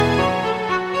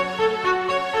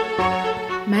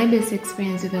my best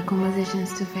experience with the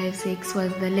Conversations 256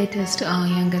 was the latest to our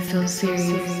Younger Self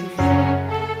series.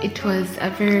 It was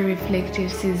a very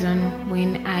reflective season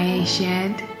when I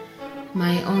shared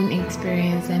my own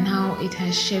experience and how it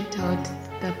has shaped out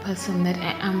the person that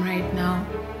I am right now.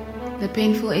 The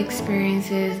painful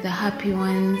experiences, the happy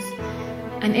ones,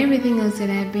 and everything else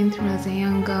that I've been through as a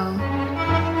young girl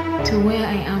to where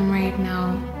I am right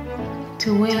now.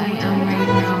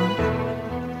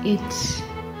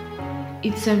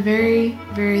 It's a very,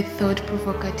 very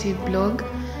thought-provocative blog,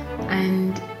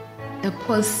 and the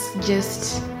posts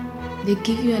they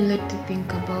give you a lot to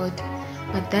think about.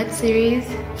 But that series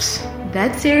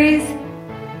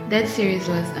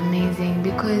was amazing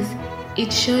because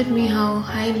it showed me how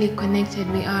highly connected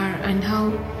we are and how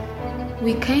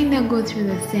we kind of go through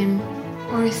the same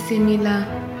or similar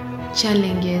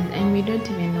challenges and we don't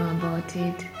even know about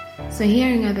it. So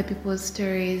hearing other people's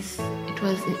stories, it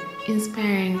was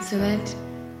inspiring so that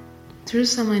through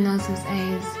someone else's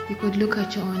eyes, you could look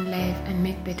at your own life and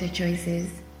make better choices.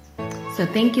 So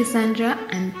thank you, Sandra,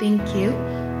 and thank you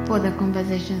for the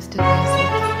Conversations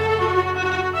 256.